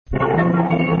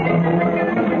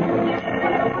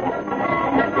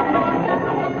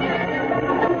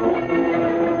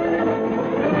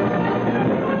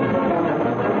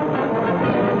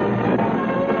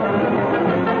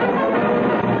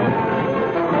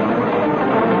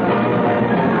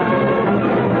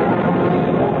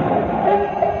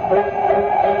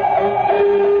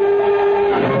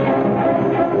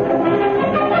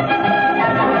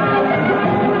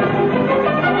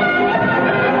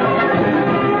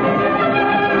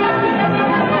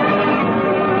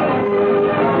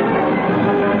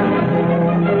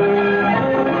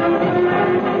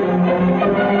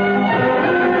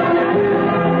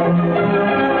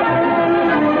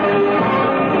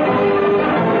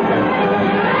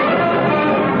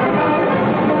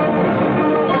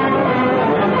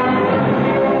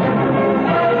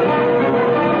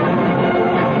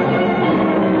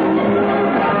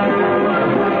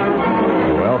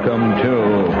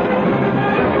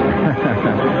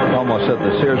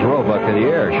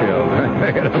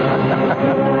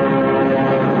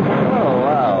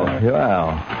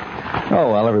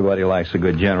A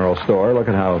good general store. Look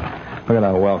at how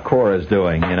well Cora's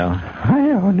doing, you know.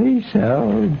 I only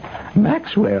sell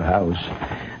Maxwell House.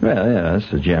 Well, yeah, that's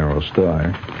the general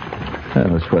store.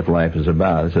 That's what life is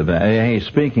about. It's about. Hey,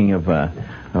 speaking of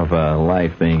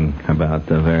life being about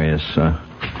various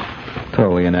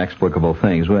totally inexplicable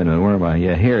things. Wait a minute, where am I?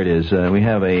 Yeah, here it is. We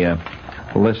have a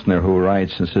listener who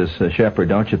writes and says, Shepard,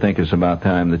 don't you think it's about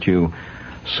time that you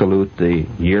salute the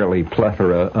yearly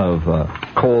plethora of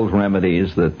cold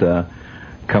remedies that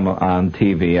come on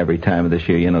TV every time of this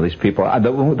year? You know, these people.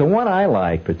 The one I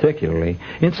like particularly,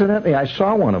 incidentally, I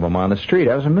saw one of them on the street.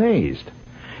 I was amazed.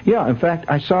 Yeah, in fact,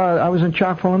 I was in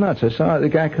chock full of nuts. I saw the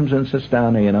guy comes in, sits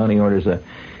down there, you know, and he orders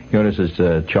his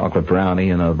chocolate brownie,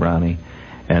 you know, brownie,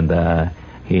 and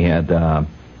he had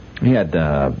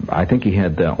I think he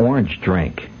had orange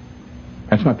drink.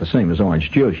 That's not the same as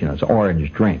orange juice, you know. It's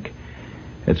orange drink.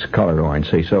 It's colored orange.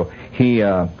 See, so he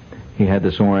had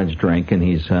this orange drink, and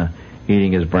he's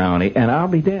eating his brownie, and I'll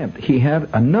be damned, he had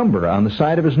a number on the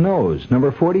side of his nose,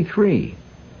 number 43,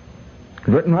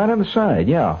 written right on the side.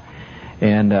 Yeah,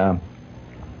 and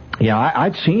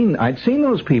I'd seen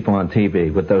those people on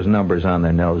TV with those numbers on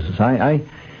their noses. I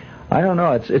don't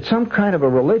know. It's some kind of a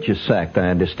religious sect. I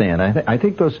understand. I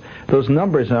think those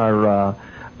numbers are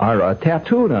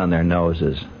tattooed on their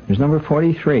noses. There's number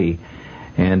 43.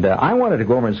 And I wanted to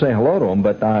go over and say hello to him,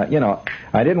 but, you know,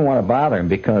 I didn't want to bother him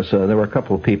because there were a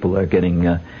couple of people there getting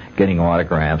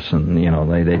autographs, and, you know,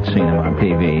 they'd seen him on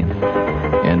TV.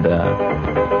 And,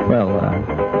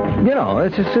 you know,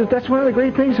 that's one of the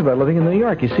great things about living in New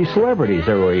York. You see celebrities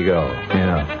everywhere you go, you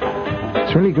know.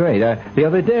 It's really great. The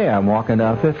other day I'm walking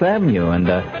down Fifth Avenue, and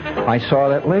I saw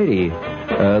that lady,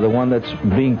 the one that's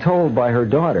being told by her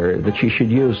daughter that she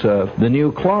should use the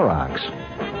new Clorox,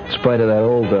 in spite of that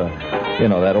old...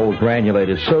 that old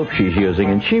granulated soap she's using,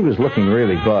 and she was looking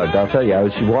really bugged. I'll tell you, I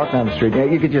was walking down the street,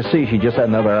 you could just see she just had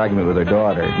another argument with her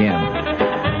daughter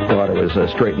again. Daughter was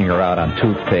straightening her out on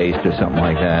toothpaste or something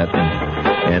like that,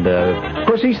 and of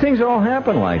course these things all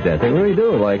happen like that. They really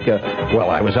do. Like,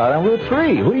 I was out on Route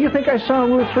 3. Who do you think I saw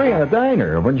on Route 3 on a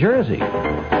diner over in Jersey?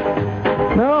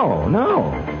 No.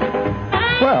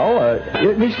 Well,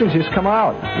 these things just come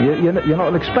out. You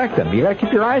don't expect them. You got to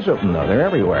keep your eyes open, though. They're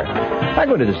everywhere. I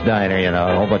go to this diner, you know,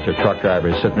 a whole bunch of truck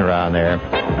drivers sitting around there.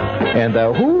 And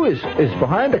who is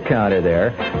behind the counter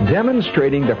there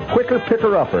demonstrating the quicker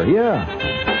picker-upper? Yeah.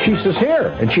 She says,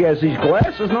 here. And she has these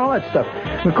glasses and all that stuff.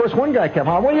 And, of course, one guy came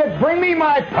on, will you bring me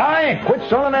my pie? Quit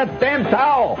selling that damn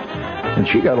towel. And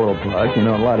she got a little bugged, you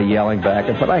know, a lot of yelling back.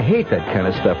 But I hate that kind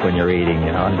of stuff when you're eating,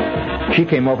 you know. And she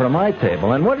came over to my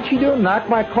table, and what did she do? Knock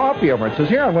my coffee over and says,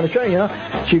 here, I'm going to show you, you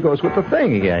know. She goes with the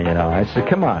thing again, you know. I said,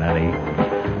 come on, honey.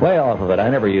 Lay off of it. I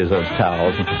never use those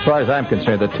towels. As far as I'm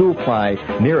concerned, the two-ply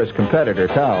nearest competitor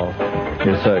towel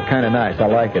is kind of nice. I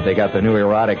like it. They got the new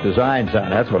erotic designs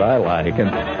on. That's what I like. And,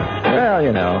 well,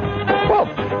 you know,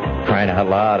 crying out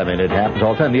loud. I mean, it happens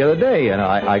all the time. The other day, you know,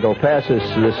 I go past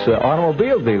this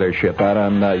automobile dealership out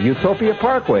on Utopia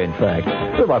Parkway, in fact.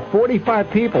 There were about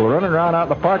 45 people running around out in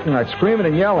the parking lot screaming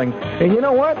and yelling. And you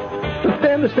know what? The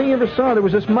damnedest thing you ever saw, there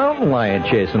was this mountain lion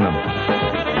chasing them.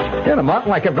 Yeah, the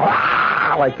mountain lion kept going,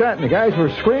 like that, and the guys were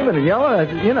screaming and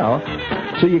yelling, you know.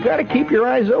 So you got to keep your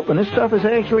eyes open. This stuff is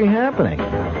actually happening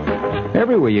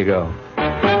everywhere you go.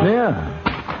 Yeah.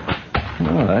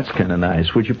 Oh, that's kind of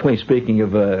nice. Would you please, speaking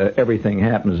of everything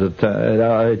happens,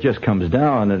 it just comes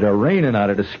down and raining out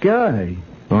of the sky.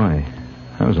 Boy,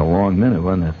 that was a long minute,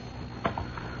 wasn't it?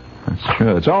 That's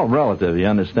true. It's all relative, you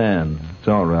understand. It's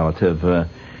all relative.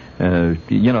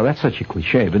 You know, that's such a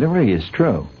cliche, but it really is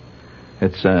true.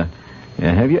 It's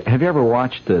have you ever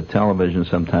watched television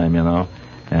sometime?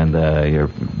 And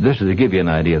this is to give you an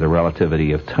idea of the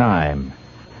relativity of time.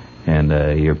 And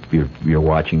you're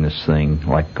watching this thing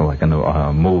like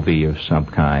a movie of some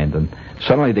kind, and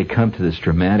suddenly they come to this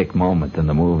dramatic moment in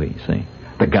the movie. See,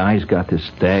 the guy's got this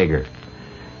dagger,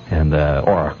 and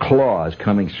or a claw is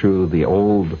coming through the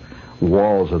old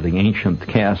walls of the ancient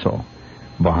castle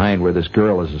behind where this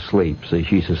girl is asleep. See,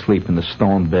 she's asleep in the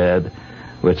stone bed.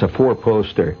 It's a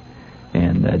four-poster.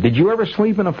 And did you ever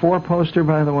sleep in a four-poster,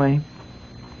 by the way?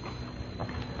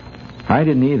 I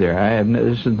didn't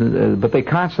either. But they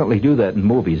constantly do that in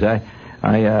movies. I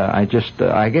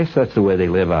guess that's the way they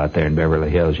live out there in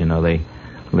Beverly Hills.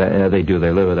 They do.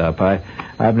 They live it up.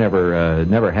 I've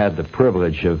never had the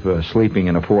privilege of sleeping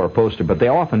in a four-poster, but they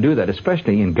often do that,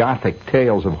 especially in Gothic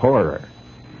tales of horror.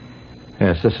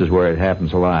 Yes, this is where it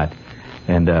happens a lot,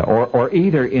 and or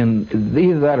either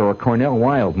that or a Cornell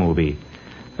Wilde movie.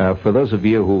 For those of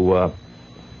you who,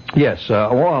 yes.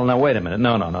 Well, now wait a minute.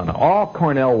 No. All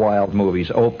Cornell Wilde movies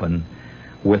open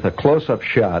with a close-up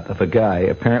shot of a guy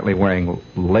apparently wearing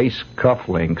lace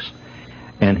cufflinks,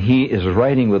 and he is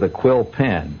writing with a quill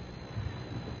pen.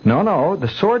 No, the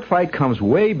sword fight comes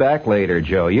way back later,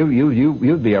 Joe.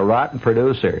 You'd be a rotten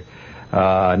producer.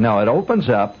 No, it opens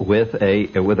up with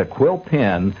a quill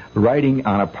pen writing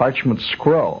on a parchment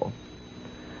scroll,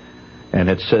 and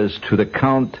it says, "To the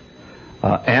Count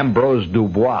Ambrose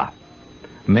Dubois,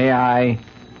 may I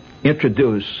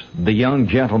introduce the young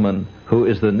gentleman who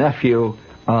is the nephew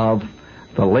of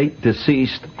the late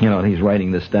deceased." He's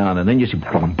writing this down, and then you see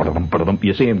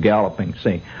him galloping.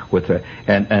 See,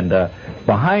 and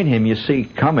behind him you see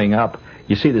coming up.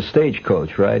 You see the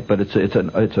stagecoach, right? But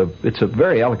it's a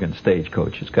very elegant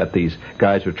stagecoach. It's got these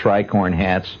guys with tricorn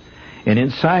hats, and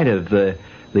inside of the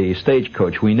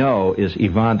stagecoach we know is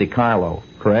Yvonne DiCarlo,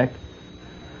 correct?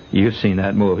 You've seen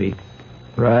that movie,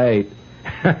 right?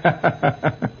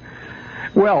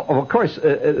 Well, of course,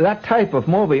 that type of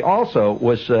movie also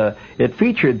was. It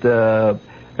featured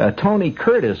Tony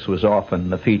Curtis was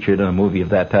often featured in a movie of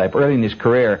that type early in his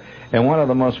career. And one of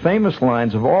the most famous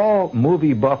lines of all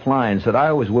movie buff lines that I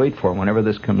always wait for whenever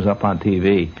this comes up on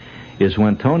TV is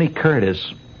when Tony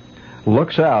Curtis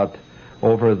looks out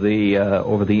over the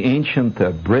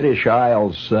ancient British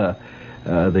Isles,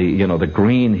 the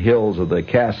green hills of the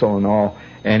castle and all,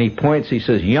 and he points. He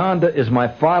says, "Yonder is my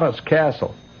father's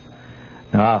castle."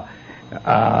 Now,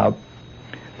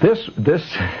 this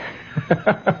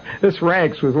this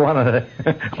ranks with one of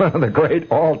the great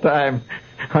all-time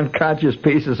unconscious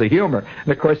pieces of humor.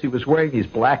 And of course, he was wearing these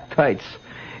black tights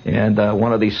and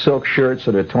one of these silk shirts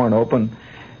that are torn open,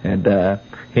 and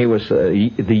he was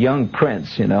the young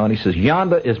prince, and he says,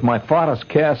 "Yonder is my father's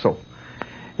castle."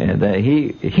 And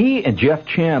he and Jeff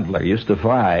Chandler used to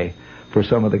vie for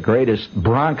some of the greatest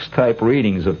Bronx-type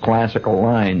readings of classical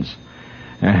lines.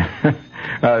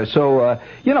 So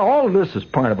all of this is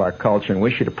part of our culture, and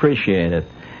we should appreciate it.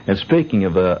 And speaking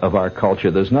of our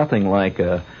culture, there's nothing like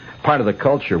part of the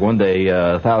culture. One day,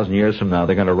 1,000 years from now,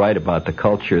 they're going to write about the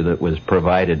culture that was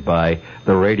provided by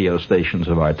the radio stations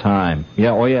of our time.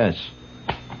 Yeah, oh yes.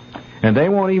 And they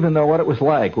won't even know what it was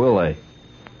like, will they?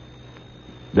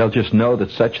 They'll just know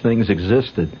that such things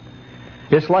existed.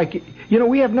 It's like,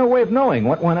 we have no way of knowing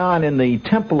what went on in the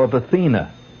Temple of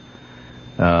Athena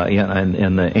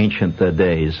in the ancient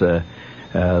days.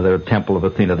 The Temple of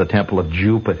Athena, the Temple of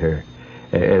Jupiter.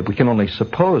 We can only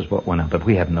suppose what went on, but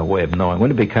we have no way of knowing.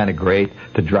 Wouldn't it be kind of great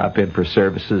to drop in for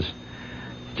services?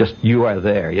 Just you are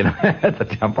there, at the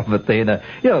Temple of Athena.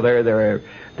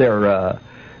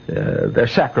 They're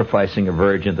sacrificing a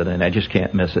virgin today, and I just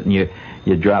can't miss it. And you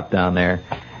drop down there,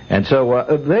 and so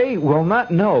they will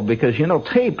not know because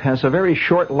tape has a very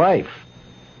short life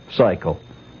cycle,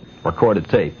 recorded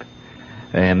tape,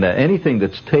 and anything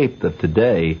that's taped of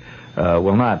today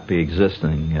will not be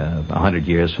existing 100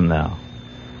 years from now.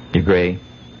 You agree?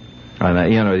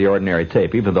 The ordinary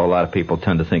tape, even though a lot of people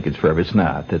tend to think it's forever, it's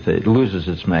not. It loses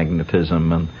its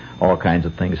magnetism and all kinds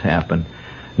of things happen.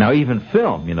 Now, even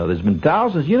film, there's been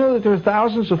thousands. You know that there's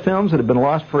thousands of films that have been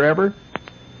lost forever?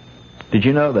 Did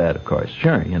you know that, of course?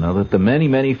 Sure, that the many,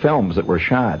 many films that were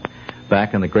shot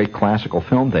back in the great classical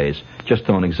film days just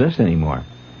don't exist anymore.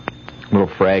 A little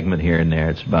fragment here and there,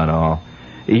 it's about all.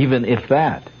 Even if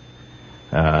that.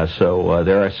 So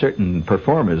there are certain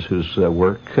performers whose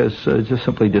work has just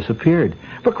simply disappeared.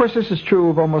 But of course, this is true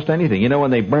of almost anything.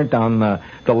 When they burnt down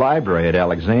the library at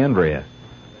Alexandria,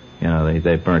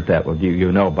 they burnt that. Well,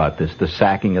 you know about this, the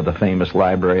sacking of the famous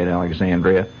library at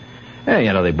Alexandria.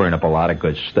 They burn up a lot of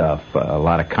good stuff, a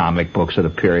lot of comic books of the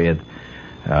period.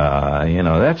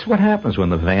 That's what happens when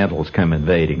the vandals come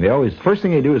invading. First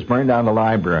thing they do is burn down the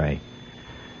library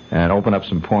and open up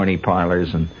some porny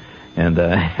parlors and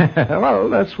well,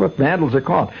 that's what vandals are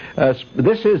called.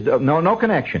 This is no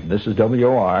connection. This is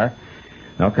WOR,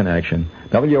 no connection.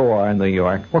 WOR in New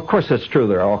York. Well, of course that's true.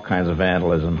 There are all kinds of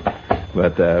vandalism,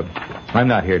 but I'm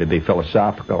not here to be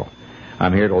philosophical.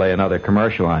 I'm here to lay another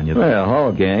commercial on you. Well,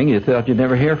 hello, gang. You thought you'd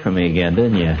never hear from me again,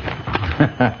 didn't you?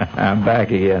 I'm back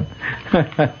again.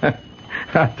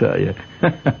 I'll tell you.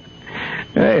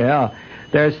 Hey,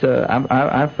 there's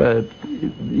there's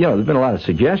been a lot of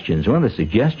suggestions. One of the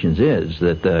suggestions is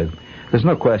that there's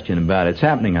no question about it. It's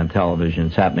happening on television.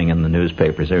 It's happening in the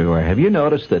newspapers everywhere. Have you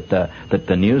noticed that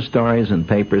the news stories and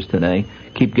papers today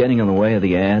keep getting in the way of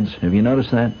the ads? Have you noticed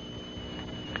that?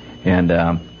 And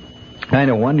I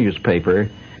know one newspaper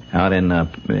out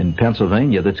in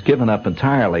Pennsylvania that's given up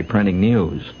entirely printing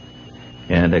news,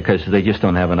 and because they just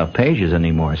don't have enough pages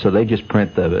anymore, so they just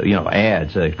print the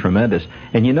ads. Tremendous.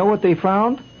 And you know what they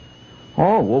found?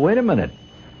 Oh, well, wait a minute.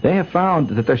 They have found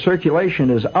that their circulation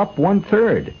is up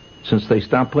 1/3 since they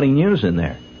stopped putting news in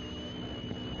there.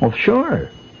 Well,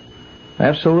 sure,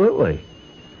 absolutely.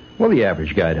 Well, the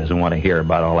average guy doesn't want to hear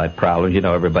about all that problems.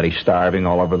 Everybody's starving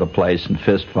all over the place and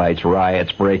fist fights,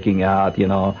 riots breaking out,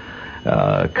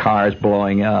 cars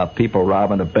blowing up, people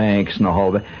robbing the banks and the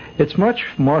whole bit. It's much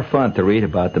more fun to read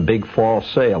about the big fall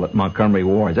sale at Montgomery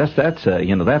Ward's.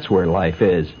 That's where life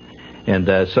is. And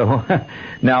so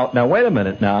now wait a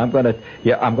minute. Now I'm going to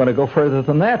go further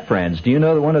than that, friends. Do you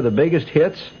know that one of the biggest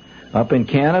hits up in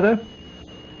Canada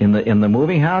in the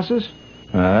movie houses?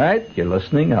 All right, you're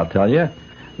listening. I'll tell you.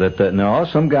 That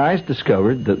some guys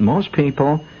discovered that most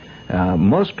people,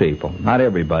 not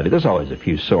everybody, there's always a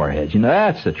few soreheads.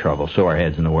 That's the trouble,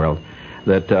 soreheads in the world.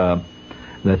 That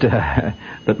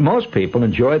most people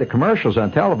enjoy the commercials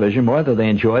on television more than they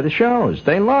enjoy the shows.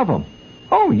 They love them.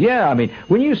 Oh yeah, I mean,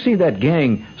 when you see that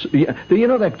gang,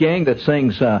 that gang that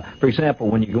sings, for example,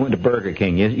 when you go into Burger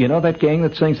King, you know that gang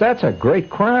that sings. That's a great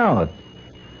crowd.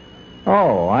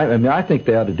 Oh, I think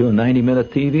they ought to do a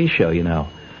 90-minute TV show.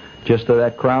 Just to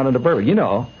that crowd in the burger.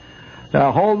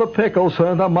 Hold the pickles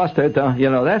and the mustard.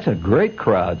 That's a great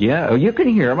crowd. Yeah, you can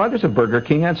hear them. There's a Burger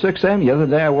King on 6M. The other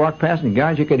day I walked past and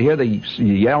guys, you could hear the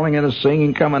yelling and the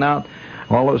singing coming out.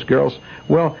 All those girls.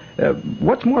 Well,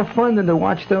 what's more fun than to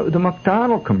watch the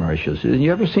McDonald commercials?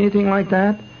 You ever see anything like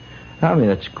that? I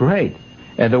mean, it's great.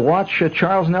 And to watch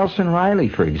Charles Nelson Riley,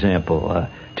 for example,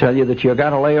 tell you that you got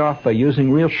to lay off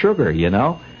using real sugar, he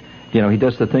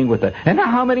does the thing with the, and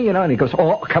how many, and he goes,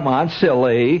 oh, come on,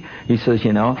 silly. He says,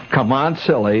 come on,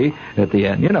 silly, at the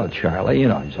end. Charlie,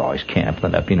 he's always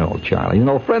camping up, old Charlie. He's an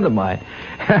old friend of mine.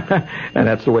 And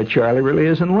that's the way Charlie really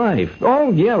is in life.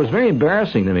 Oh, yeah, it was very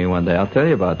embarrassing to me one day. I'll tell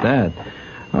you about that.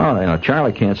 Oh,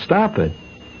 Charlie can't stop it.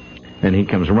 And he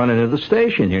comes running into the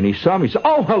station here, and he saw me. He said,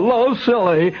 oh, hello,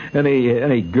 silly. And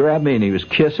he grabbed me, and he was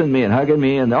kissing me and hugging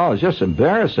me, and it was just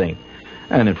embarrassing.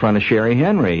 And in front of Sherry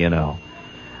Henry,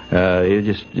 You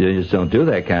just don't do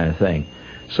that kind of thing.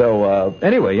 So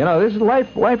anyway, this is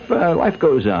life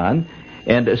goes on,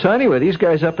 and so anyway, these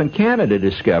guys up in Canada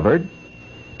discovered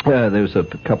there was a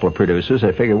couple of producers.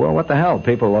 They figured, well, what the hell?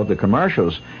 People love the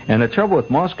commercials, and the trouble with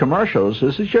most commercials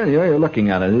is you're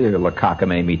looking at a little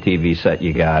cockamamie TV set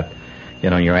you got.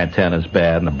 Your antenna's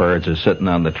bad, and the birds are sitting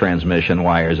on the transmission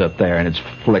wires up there, and it's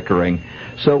flickering.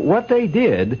 So what they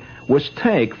did was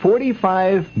take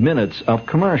 45 minutes of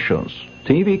commercials,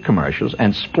 TV commercials,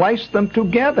 and spliced them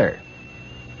together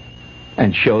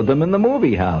and showed them in the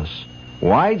movie house.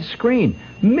 Wide screen.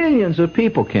 Millions of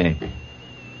people came.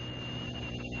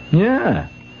 Yeah.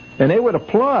 And they would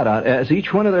applaud as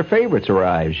each one of their favorites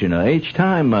arrives, each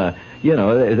time,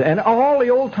 and all the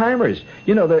old-timers.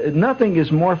 Nothing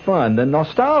is more fun than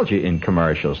nostalgia in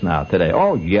commercials now today.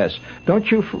 Oh, yes.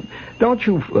 Don't you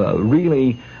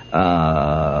really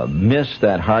miss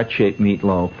that heart-shaped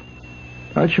meatloaf?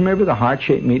 Don't you remember the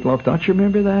heart-shaped meatloaf? Don't you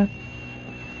remember that?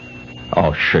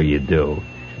 Oh, sure you do.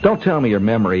 Don't tell me your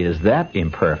memory is that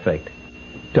imperfect.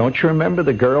 Don't you remember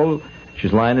the girl?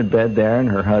 She's lying in bed there, and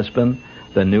her husband,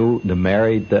 the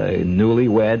married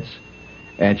newlyweds,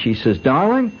 and she says,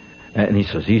 "Darling," and he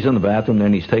says he's in the bathroom there,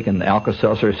 and he's taking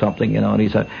Alka-Seltzer or something,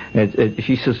 and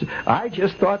she says, "I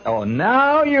just thought." Oh,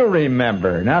 now you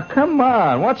remember. Now come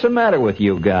on, what's the matter with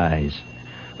you guys?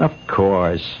 Of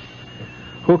course.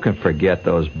 Who can forget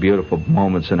those beautiful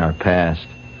moments in our past?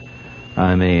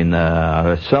 I mean,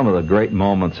 some of the great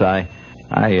moments I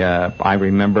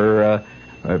remember.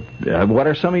 What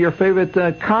are some of your favorite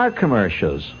car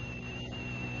commercials?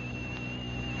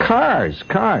 Cars,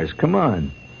 come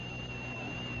on.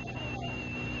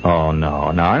 Oh, no.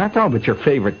 I'm not talking about your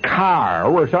favorite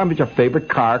car. We're talking about your favorite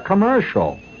car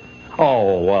commercial.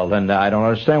 Oh, well, then I don't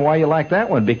understand why you like that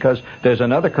one, because there's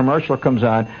another commercial that comes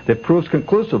on that proves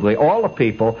conclusively all the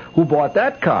people who bought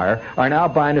that car are now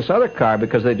buying this other car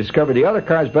because they discovered the other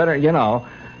car is better, you know.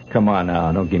 Come on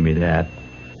now, don't give me that.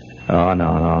 Oh,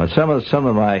 no. Some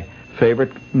of my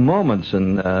favorite moments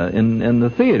in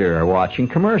the theater are watching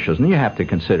commercials, and you have to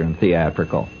consider them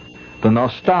theatrical. The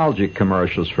nostalgic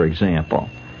commercials, for example.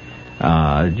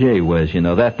 Gee whiz,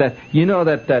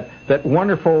 that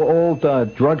wonderful old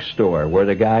drugstore where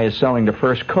the guy is selling the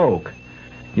first Coke.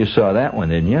 You saw that one,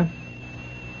 didn't you?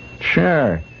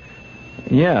 Sure.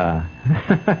 Yeah.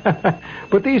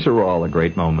 But these are all the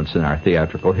great moments in our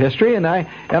theatrical history, and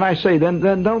I say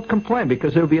then don't complain,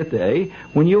 because there'll be a day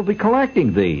when you'll be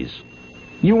collecting these.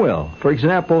 You will. For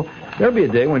example, there'll be a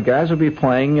day when guys will be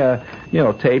playing,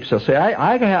 tapes. They'll say,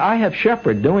 I have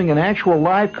Shepard doing an actual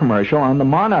live commercial on the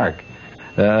Monarch,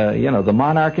 the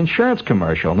Monarch insurance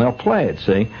commercial, and they'll play it,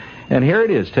 see? And here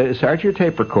it is. Start your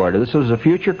tape recorder. This is a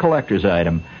future collector's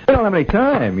item. We don't have any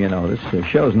time, This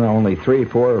show's not only 3,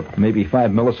 4, maybe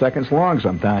 5 milliseconds long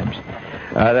sometimes.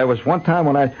 There was one time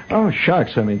when I almost,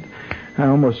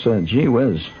 gee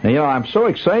whiz. And, I'm so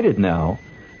excited now,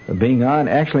 being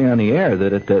actually on the air,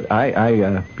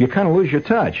 that you kind of lose your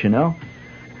touch,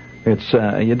 It's,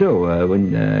 you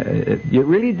do, you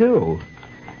really do.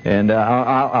 And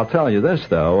I'll tell you this,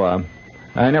 though,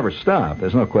 I never stop.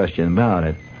 There's no question about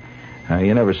it.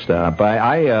 You never stop.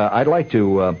 I'd like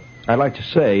to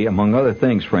say, among other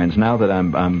things, friends, now that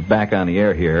I'm back on the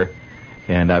air here,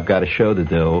 and I've got a show to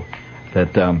do,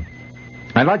 that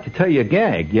I'd like to tell you a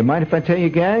gag. You mind if I tell you a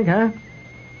gag, huh?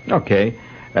 Okay.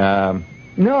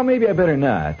 No, maybe I better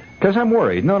not, because I'm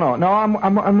worried. No,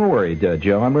 I'm worried,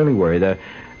 Joe. I'm really worried.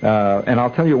 And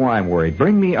I'll tell you why I'm worried.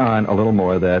 Bring me on a little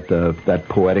more of that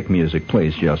poetic music,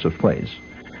 please, Joseph, please.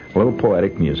 A little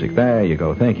poetic music. There you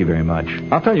go. Thank you very much.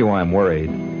 I'll tell you why I'm worried.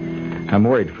 I'm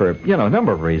worried for, a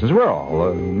number of reasons. We're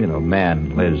all,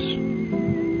 man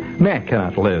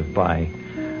cannot live by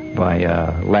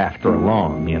laughter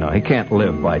alone. He can't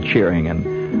live by cheering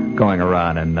and going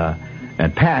around,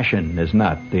 and passion is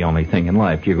not the only thing in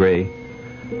life. Do you agree?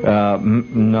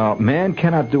 No, man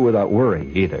cannot do without worry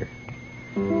either.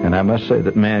 And I must say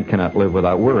that man cannot live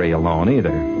without worry alone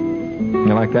either.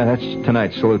 You like that? That's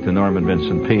tonight's salute to Norman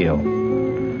Vincent Peale.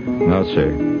 No,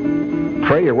 sir.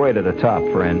 Pray your way to the top,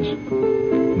 friends.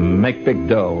 Make big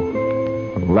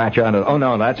dough. Latch on to... Oh,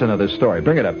 no, that's another story.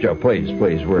 Bring it up, Joe, please.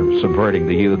 We're subverting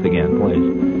the youth again, please.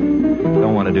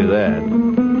 Don't want to do that.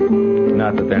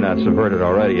 Not that they're not subverted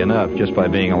already enough just by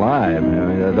being alive.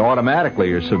 Automatically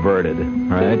you're subverted,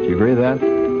 right? You agree with that?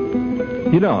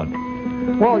 You don't.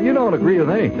 Well, you don't agree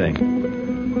with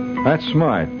anything. That's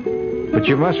smart. But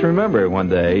you must remember, one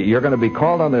day, you're going to be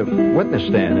called on the witness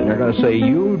stand, and they're going to say,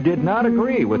 you did not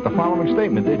agree with the following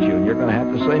statement, did you? And you're going to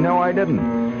have to say, no, I didn't.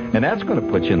 And that's going to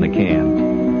put you in the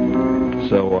can.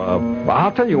 So,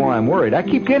 I'll tell you why I'm worried. I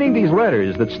keep getting these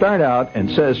letters that start out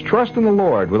and says, trust in the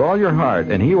Lord with all your heart,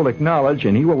 and he will acknowledge,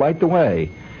 and he will light the way.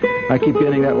 I keep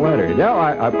getting that letter. Now,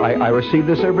 I receive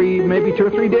this every maybe 2 or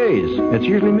 3 days. It's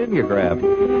usually mimeographed.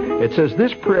 It says,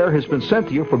 this prayer has been sent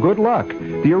to you for good luck.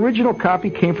 The original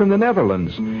copy came from the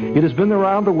Netherlands. It has been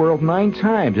around the world 9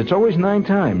 times. It's always 9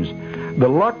 times. The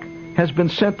luck has been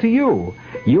sent to you.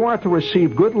 You are to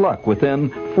receive good luck within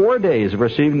 4 days of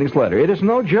receiving this letter. It is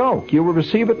no joke. You will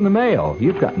receive it in the mail.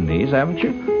 You've gotten these, haven't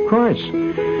you? Of course.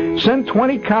 Send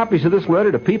 20 copies of this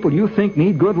letter to people you think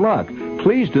need good luck.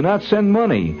 Please do not send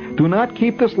money. Do not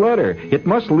keep this letter. It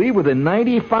must leave within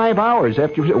 95 hours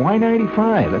after... Why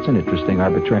 95? That's an interesting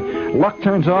arbitrary... Luck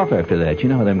turns off after that. You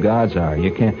know how them gods are.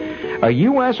 You can't... A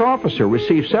U.S. officer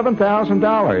received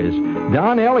 $7,000.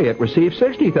 Don Elliott received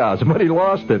 $60,000, but he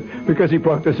lost it because he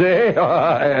broke the...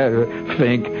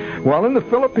 Fink. While in the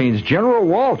Philippines, General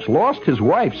Walsh lost his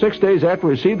wife 6 days after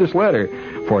he received this letter,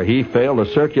 for he failed to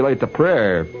circulate the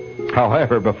prayer.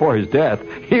 However, before his death,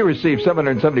 he received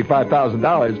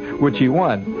 $775,000, which he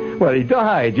won. Well, he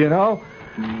died,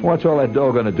 What's all that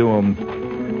dough going to do him?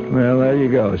 Well, there you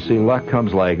go. See, luck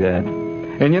comes like that.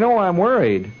 And I'm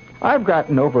worried. I've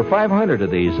gotten over 500 of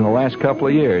these in the last couple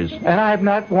of years, and I have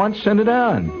not once sent it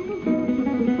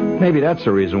on. Maybe that's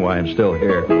the reason why I'm still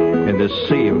here in this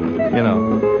sea of,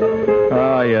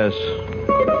 Ah, yes.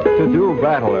 To do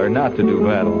battle or not to do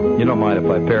battle. You don't mind if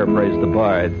I paraphrase the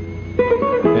bard.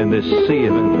 In this sea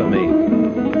of infamy.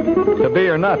 To be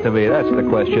or not to be, that's the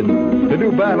question. To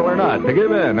do battle or not, to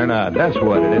give in or not, that's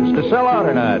what it is. To sell out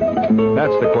or not,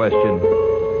 that's the question.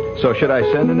 So should I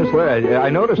send in this letter? I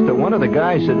noticed that one of the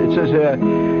guys said, it says,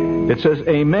 It says,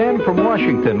 a man from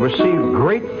Washington received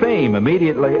great fame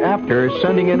immediately after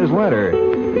sending in his letter.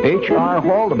 H.R.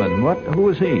 Haldeman. Who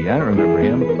was he? I don't remember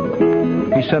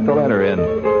him. He sent the letter in.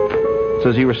 It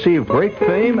says he received great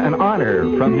fame and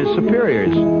honor from his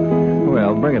superiors.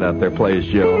 Well, bring it up there, please,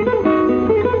 Joe.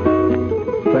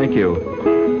 Thank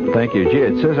you. Thank you. Gee,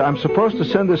 it says, I'm supposed to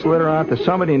send this letter out to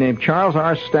somebody named Charles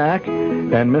R. Stack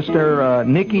and Mr.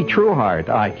 Nicky Trueheart.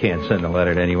 I can't send a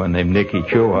letter to anyone named Nicky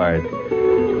Trueheart.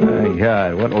 My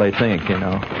God, what will they think, you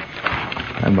know?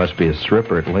 I must be a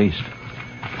stripper at least.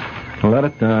 Now,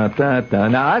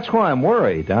 that's why I'm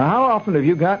worried. Now, how often have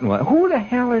you gotten one? Who the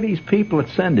hell are these people that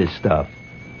send this stuff?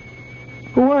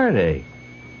 Who are they?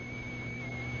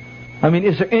 I mean,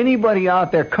 is there anybody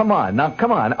out there? Come on.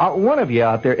 One of you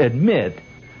out there admit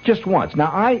just once.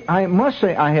 Now, I must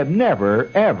say I have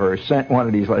never, ever sent one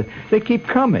of these letters. They keep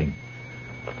coming.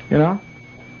 You know?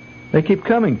 They keep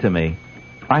coming to me.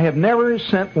 I have never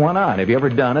sent one on. Have you ever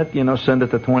done it? You know, send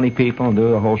it to 20 people and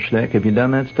do the whole shtick. Have you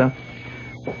done that stuff?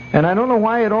 And I don't know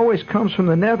why it always comes from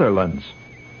the Netherlands.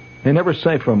 They never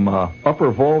say from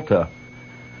Upper Volta.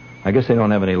 I guess they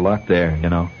don't have any luck there, you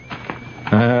know.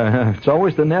 It's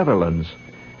always the Netherlands.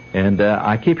 And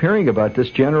I keep hearing about this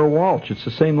General Walsh. It's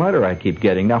the same letter I keep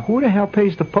getting. Now, who the hell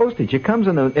pays the postage? It comes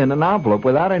in an envelope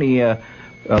without any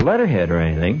letterhead or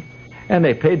anything. And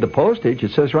they paid the postage.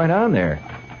 It says right on there.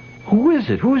 Who is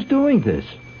it? Who's doing this?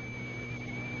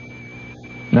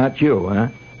 Not you, huh?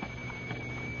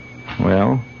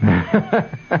 Well,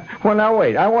 well, now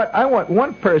wait. I want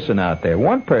one person out there,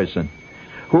 one person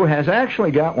who has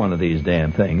actually got one of these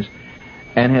damn things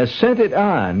and has sent it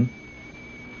on.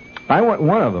 I want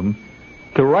one of them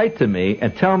to write to me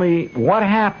and tell me what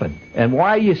happened and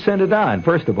why you sent it on.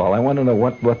 First of all, I want to know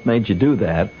what made you do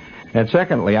that. And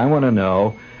secondly, I want to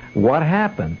know what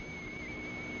happened.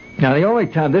 Now, the only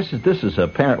time, this is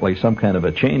apparently some kind of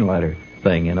a chain letter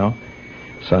thing, you know,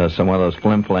 so some of those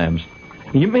flim-flams.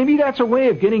 Maybe that's a way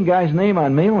of getting guys' name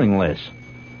on mailing lists.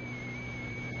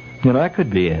 You know, that could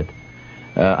be it.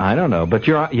 I don't know, but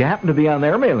you happen to be on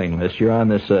their mailing list. You're on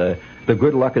this, the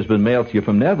good luck has been mailed to you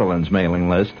from Netherlands mailing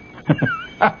list.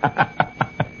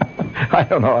 I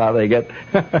don't know how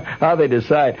they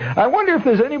decide. I wonder if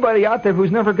there's anybody out there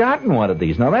who's never gotten one of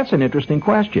these. Now, that's an interesting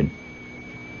question.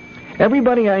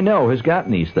 Everybody I know has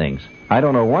gotten these things. I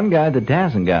don't know one guy that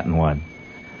hasn't gotten one.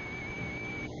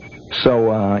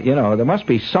 So, you know, there must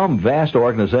be some vast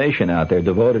organization out there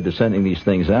devoted to sending these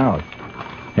things out.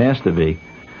 Has to be.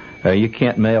 You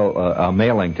can't mail a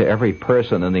mailing to every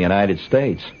person in the United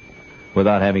States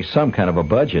without having some kind of a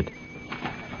budget.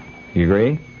 You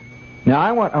agree? Now,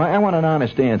 I want an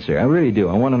honest answer. I really do.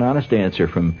 I want an honest answer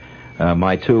from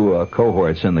my two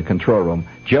cohorts in the control room.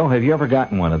 Joe, have you ever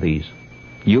gotten one of these?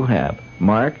 You have.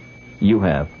 Mark, you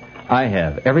have. I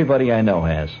have. Everybody I know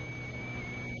has.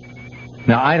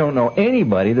 Now, I don't know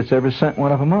anybody that's ever sent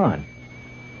one of them on.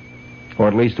 Or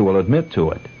at least who will admit to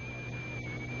it.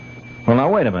 Well, now,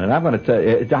 wait a minute. I'm going to tell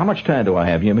you, how much time do I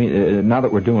have? You mean, now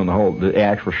that we're doing the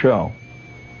actual show?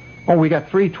 Oh, we got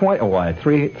 3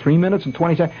 minutes and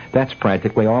 20 seconds? That's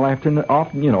practically all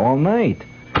all night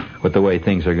with the way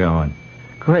things are going.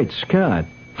 Great Scott.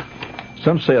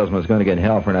 Some salesman's going to get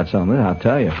hell for not selling this, I'll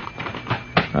tell you.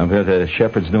 I'm here the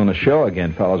Shepherd's doing a show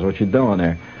again, fellas, what you doing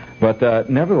there? But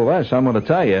nevertheless, I'm going to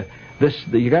tell you,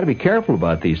 you got to be careful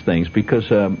about these things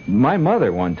because my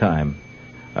mother one time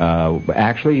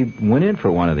actually went in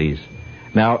for one of these.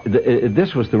 Now,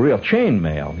 this was the real chain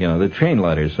mail, you know, the chain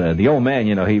letters. The old man,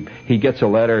 you know, he gets a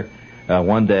letter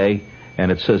one day,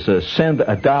 and it says, send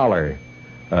 $1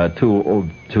 to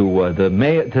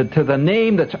the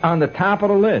name that's on the top of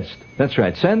the list. That's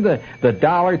right. Send the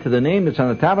 $1 to the name that's on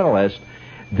the top of the list.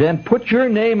 Then put your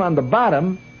name on the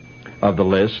bottom of the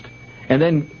list, and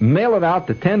then mail it out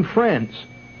to 10 friends.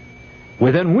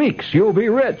 Within weeks, you'll be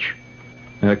rich.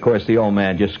 And, of course, the old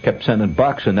man just kept sending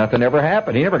bucks, and nothing ever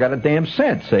happened. He never got a damn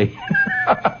cent, see?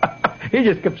 He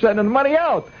just kept sending the money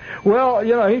out. Well,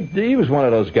 you know, he was one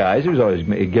of those guys. He was always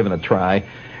giving a try.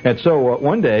 And so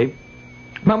one day,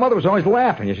 my mother was always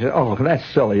laughing. She said, oh, that's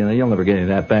silly. You know, you'll never get any of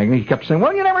that back. And he kept saying,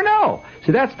 well, you never know.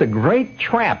 See, that's the great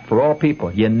trap for all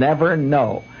people. You never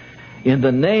know. In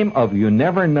the name of you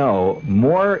never know,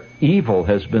 more evil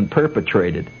has been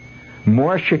perpetrated.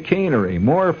 More chicanery,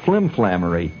 more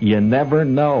flim-flammery. You never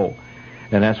know.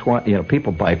 And that's why, you know,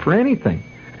 people buy for anything.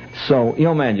 So, the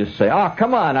old man just say, oh,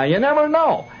 come on, now, you never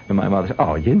know. And my mother said,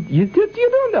 oh, you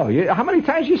do know. How many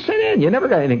times you sent in? You never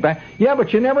got anything back. Yeah,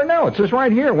 but you never know. It says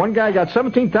right here, one guy got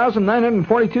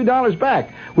 $17,942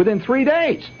 back within 3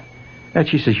 days. And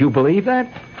she says, you believe that?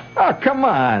 Oh, come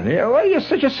on. Why are you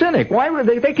such a cynic? Why would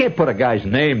they can't put a guy's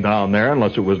name down there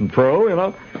unless it wasn't true, you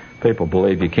know? People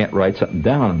believe you can't write something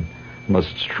down unless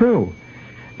it's true.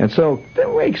 And so the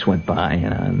weeks went by,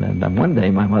 and then one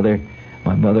day my mother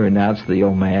announced to the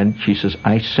old man, she says,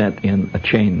 I sent in a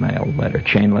chain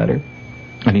letter.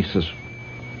 And he says,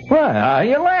 well,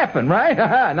 you're laughing, right?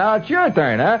 Now it's your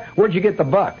turn, huh? Where'd you get the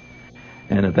buck?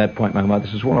 And at that point, my mother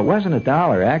says, well, it wasn't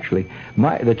 $1, actually.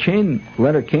 The chain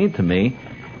letter came to me,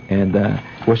 and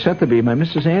was sent to me by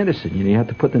Mrs. Anderson. You have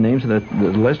to put the names of the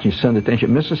list, and you send it to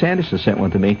Mrs. Anderson sent one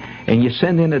to me, and you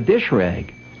send in a dish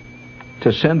rag.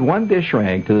 To send one dish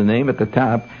rag to the name at the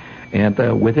top, and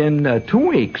within 2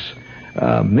 weeks,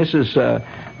 Mrs.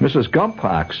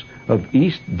 Gumppox of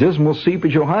East Dismal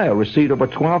Seepage, Ohio, received over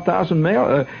 12,000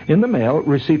 in the mail,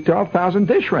 received 12,000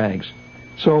 dish rags.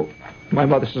 So my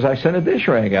mother says, I sent a dish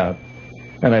rag out.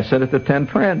 And I sent it to 10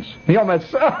 friends. The old man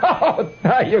says, oh,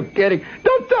 are you kidding?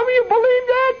 Don't tell me you believe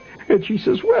that. And she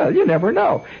says, well, you never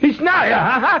know. He's not.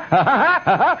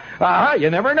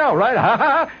 You never know,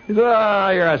 right? He says, oh,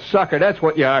 you're a sucker. That's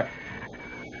what you are.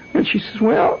 And she says,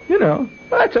 well,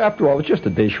 that's after all, it's just a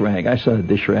dish rag. I sent a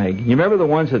dish rag. You remember the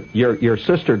ones that your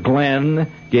sister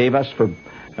Glenn gave us for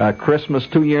Christmas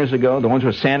 2 years ago, the ones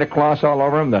with Santa Claus all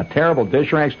over them, the terrible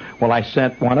dish rags? Well, I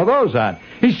sent one of those on.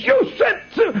 You sent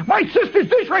my sister's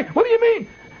dish rag? What do you mean?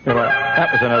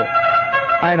 That was another.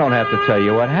 I don't have to tell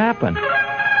you what happened.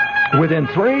 Within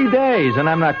 3 days, and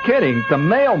I'm not kidding, the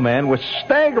mailman was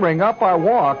staggering up our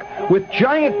walk with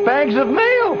giant bags of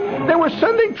mail. They were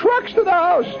sending trucks to the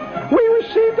house. We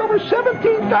received over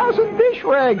 17,000 dish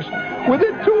rags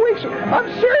within 2 weeks. I'm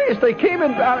serious. They came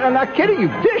in, I'm not kidding you,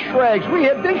 dish rags. We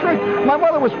had dish rags. My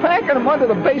mother was packing them under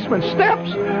the basement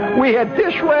steps. We had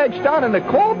dish rags down in the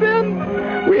coal bin.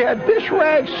 We had dish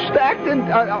rags stacked in,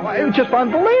 it was just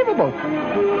unbelievable.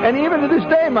 And even to this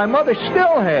day, my mother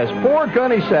still has 4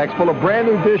 gunny sacks full of brand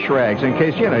new dish rags in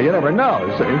case, you never know.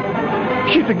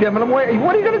 She's been giving them away.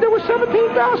 What are you going to do with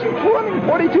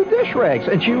 17,442 dish rags?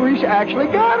 And she actually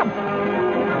got them.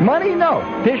 Money, no.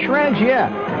 Dish rags, yeah.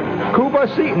 Cuba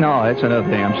seat, no, that's another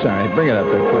thing. I'm sorry. Bring it up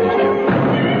there, please, Jim.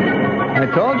 I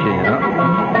told you,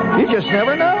 you just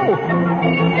never know.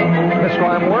 That's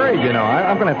why I'm worried,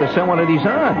 I'm going to have to send one of these on.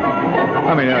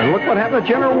 I mean, look what happened to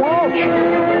General Walsh.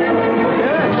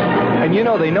 Yes. And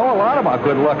they know a lot about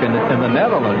good luck in the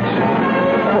Netherlands.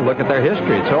 Oh, look at their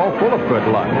history. It's all full of good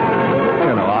luck.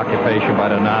 Occupation by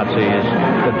the Nazis.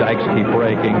 The dikes keep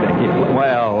breaking.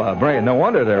 Bring it. No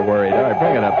wonder they're worried. All right,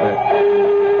 bring it up there.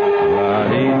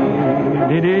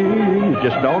 You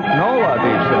just don't know about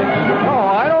these things. No,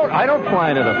 I don't fly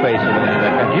into the face of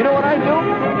anything. You know what I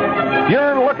do?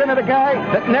 You're looking at a guy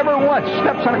that never once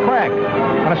steps on a crack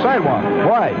on a sidewalk.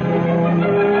 Why?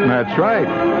 That's right.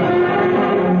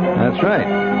 That's right.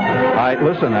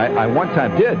 I one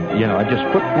time did. I just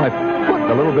put my foot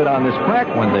a little bit on this crack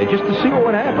one day just to see what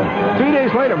would happen. 3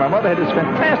 days later, my mother had this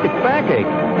fantastic backache.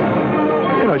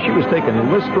 She was taking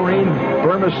Listerine,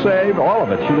 Thermosave, all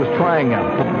of it. She was trying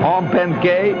Palm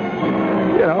Bengay.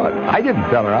 I didn't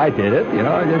tell her I did it.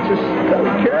 It's just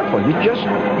be careful. You just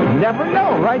never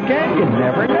know, right, gang? You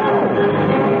never know.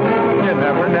 You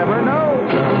never know.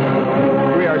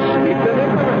 We are steeped in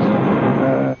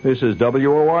ignorance. This is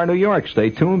WOR New York.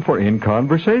 Stay tuned for In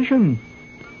Conversation.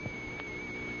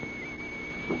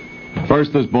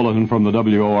 First, this bulletin from the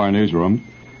WOR newsroom.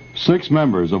 6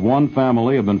 members of one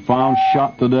family have been found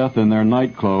shot to death in their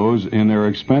night clothes in their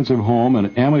expensive home in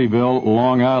Amityville,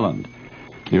 Long Island.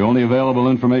 The only available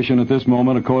information at this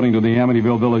moment, according to the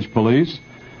Amityville Village Police,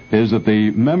 is that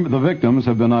the victims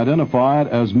have been identified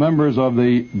as members of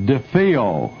the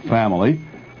DeFeo family.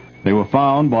 They were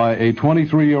found by a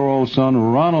 23-year-old son,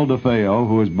 Ronald DeFeo,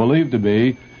 who is believed to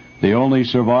be the only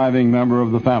surviving member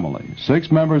of the family.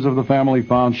 6 members of the family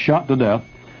found shot to death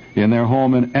in their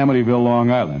home in Amityville,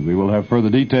 Long Island. We will have further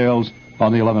details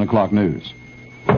on the 11 o'clock news.